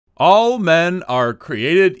All men are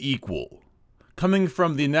created equal. Coming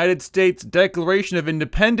from the United States Declaration of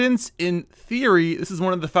Independence, in theory, this is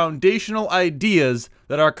one of the foundational ideas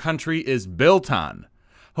that our country is built on.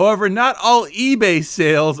 However, not all eBay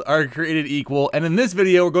sales are created equal, and in this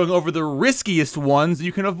video, we're going over the riskiest ones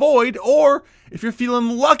you can avoid, or if you're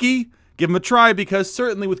feeling lucky, give them a try, because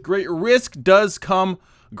certainly with great risk does come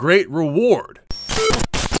great reward.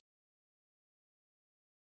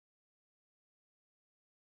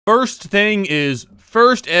 First thing is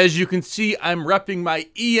first, as you can see, I'm repping my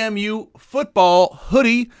EMU football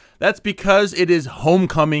hoodie. That's because it is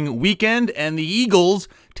homecoming weekend and the Eagles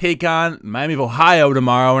take on Miami of Ohio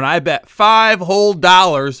tomorrow, and I bet $5 whole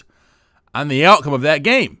on the outcome of that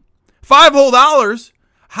game. $5 whole?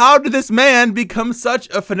 How did this man become such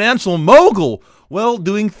a financial mogul? Well,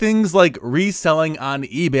 doing things like reselling on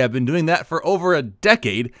eBay. I've been doing that for over a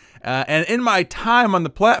decade. And in my time on the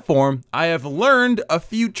platform, I have learned a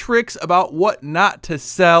few tricks about what not to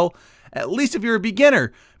sell, at least if you're a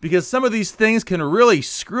beginner, because some of these things can really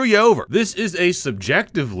screw you over. This is a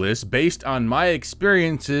subjective list based on my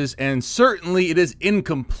experiences, and certainly it is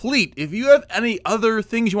incomplete. If you have any other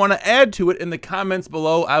things you want to add to it in the comments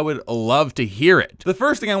below, I would love to hear it. The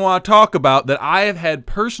first thing I want to talk about that I have had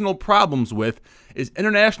personal problems with is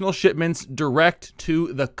international shipments direct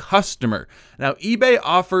to the customer. Now, eBay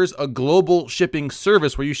offers a global shipping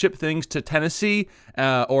service where you ship things to Tennessee,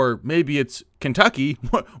 or maybe it's Kentucky,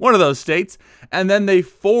 one of those states, and then they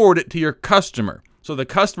forward it to your customer. So the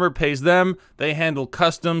customer pays them, they handle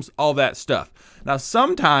customs, all that stuff. Now,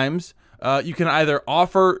 sometimes you can either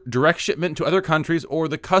offer direct shipment to other countries or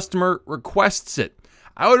the customer requests it.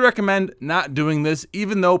 I would recommend not doing this,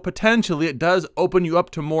 even though potentially it does open you up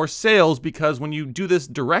to more sales, because when you do this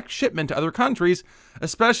direct shipment to other countries,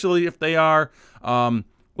 especially if they are,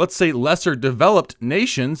 let's say, lesser developed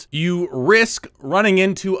nations, you risk running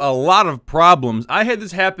into a lot of problems. I had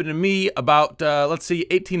this happen to me about, let's see,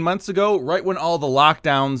 18 months ago, right when all the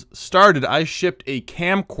lockdowns started. I shipped a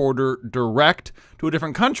camcorder direct to a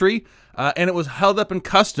different country, and it was held up in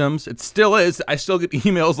customs. It still is. I still get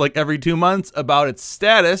emails like every 2 months about its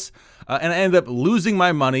status, and I ended up losing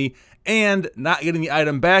my money and not getting the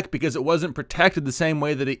item back because it wasn't protected the same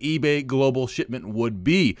way that an eBay global shipment would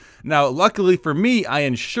be. Now, luckily for me, I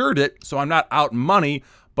insured it, so I'm not out money,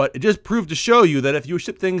 but it just proved to show you that if you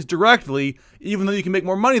ship things directly, even though you can make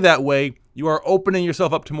more money that way, you are opening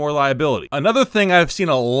yourself up to more liability. Another thing I've seen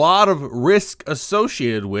a lot of risk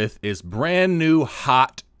associated with is brand new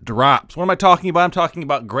hot drops. What am I talking about? I'm talking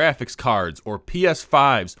about graphics cards or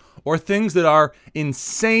PS5s or things that are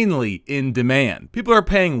insanely in demand. People are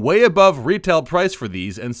paying way above retail price for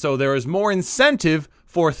these, and so there is more incentive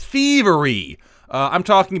for thievery. I'm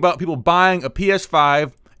talking about people buying a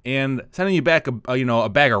PS5 and sending you back a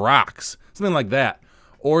bag of rocks, something like that.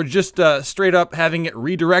 Or just straight up having it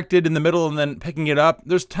redirected in the middle and then picking it up.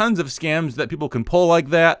 There's tons of scams that people can pull like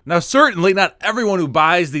that. Now, certainly not everyone who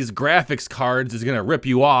buys these graphics cards is gonna rip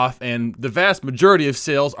you off, and the vast majority of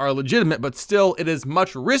sales are legitimate, but still it is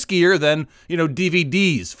much riskier than,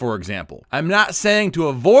 DVDs, for example. I'm not saying to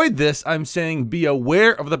avoid this, I'm saying be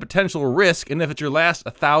aware of the potential risk, and if it's your last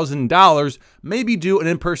 $1,000, maybe do an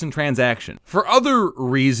in-person transaction. For other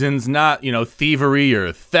reasons, not, thievery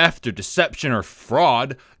or theft or deception or fraud,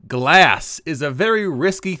 glass is a very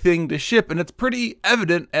risky thing to ship, and it's pretty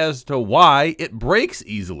evident as to why it breaks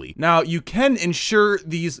easily. Now, you can insure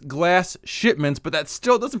these glass shipments, but that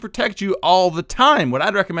still doesn't protect you all the time. What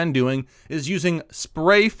I'd recommend doing is using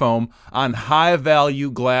spray foam on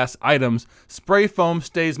high-value glass items. Spray foam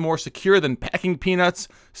stays more secure than packing peanuts,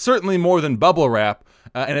 certainly more than bubble wrap,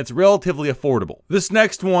 and it's relatively affordable. This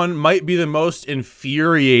next one might be the most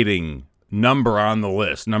infuriating number on the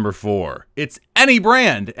list, number 4. It's any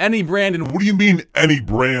brand, and what do you mean any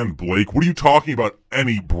brand, Blake? What are you talking about,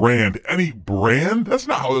 any brand? Any brand? That's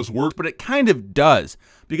not how this works. But it kind of does,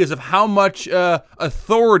 because of how much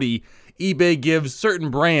authority eBay gives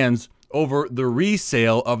certain brands over the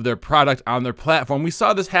resale of their product on their platform. We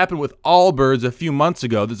saw this happen with Allbirds a few months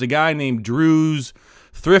ago. There's a guy named Drew's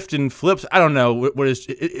Thrift and Flips. I don't know what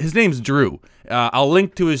his name's Drew. I'll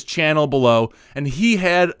link to his channel below, and he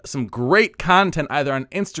had some great content either on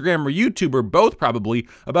Instagram or YouTube, or both probably,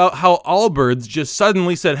 about how Allbirds just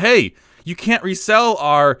suddenly said, hey, you can't resell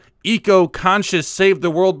our eco-conscious save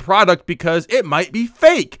the world product because it might be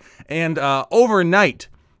fake. And overnight,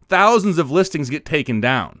 thousands of listings get taken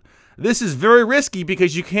down. This is very risky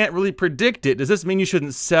because you can't really predict it. Does this mean you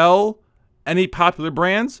shouldn't sell any popular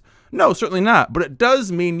brands? No, certainly not, but it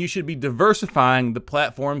does mean you should be diversifying the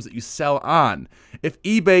platforms that you sell on. If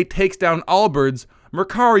eBay takes down Allbirds,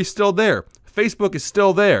 Mercari's still there, Facebook is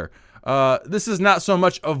still there, this is not so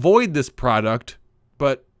much avoid this product,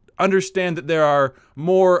 but understand that there are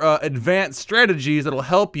more advanced strategies that'll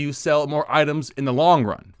help you sell more items in the long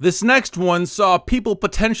run. This next one saw people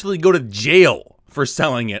potentially go to jail for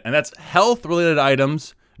selling it, and that's health-related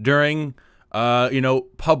items during,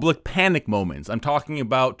 public panic moments. I'm talking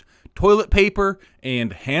about toilet paper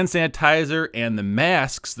and hand sanitizer and the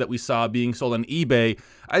masks that we saw being sold on eBay.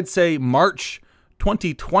 I'd say March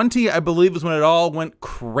 2020, I believe, is when it all went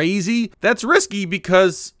crazy. That's risky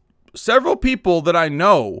because several people that I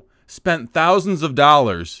know spent thousands of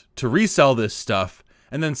dollars to resell this stuff,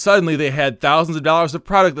 and then suddenly they had thousands of dollars of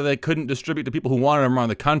product that they couldn't distribute to people who wanted them around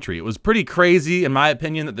the country. It was pretty crazy, in my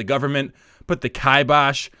opinion, that the government put the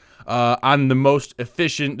kibosh on the most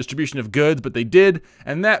efficient distribution of goods, but they did,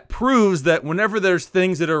 and that proves that whenever there's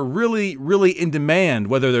things that are really, really in demand,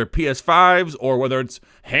 whether they're PS5s or whether it's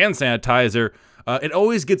hand sanitizer, it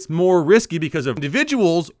always gets more risky because of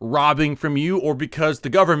individuals robbing from you or because the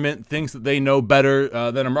government thinks that they know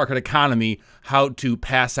better than a market economy how to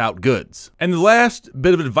pass out goods. And the last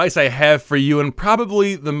bit of advice I have for you, and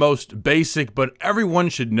probably the most basic, but everyone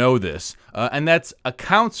should know this, and that's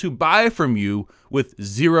accounts who buy from you with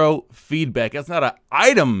zero feedback. That's not an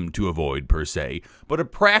item to avoid per se, but a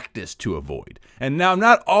practice to avoid. And now,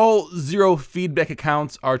 not all zero feedback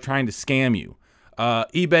accounts are trying to scam you.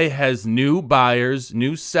 eBay has new buyers,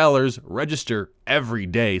 new sellers register every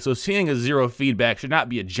day. So seeing a zero feedback should not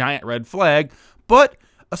be a giant red flag, but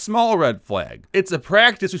a small red flag. It's a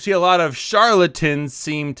practice we see a lot of charlatans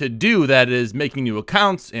seem to do, that is making new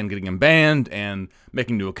accounts and getting them banned, and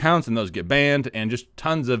making new accounts and those get banned, and just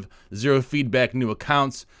tons of zero feedback new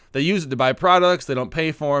accounts. They use it to buy products, they don't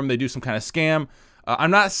pay for them, they do some kind of scam.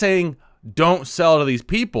 I'm not saying don't sell to these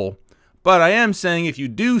people, but I am saying if you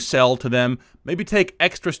do sell to them, maybe take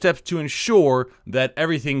extra steps to ensure that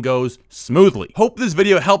everything goes smoothly. Hope this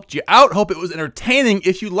video helped you out. Hope it was entertaining.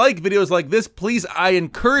 If you like videos like this, please, I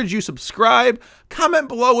encourage you, subscribe, comment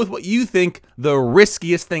below with what you think the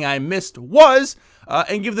riskiest thing I missed was,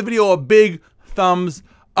 and give the video a big thumbs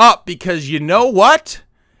up, because you know what?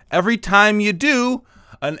 Every time you do,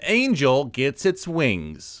 an angel gets its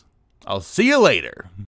wings. I'll see you later.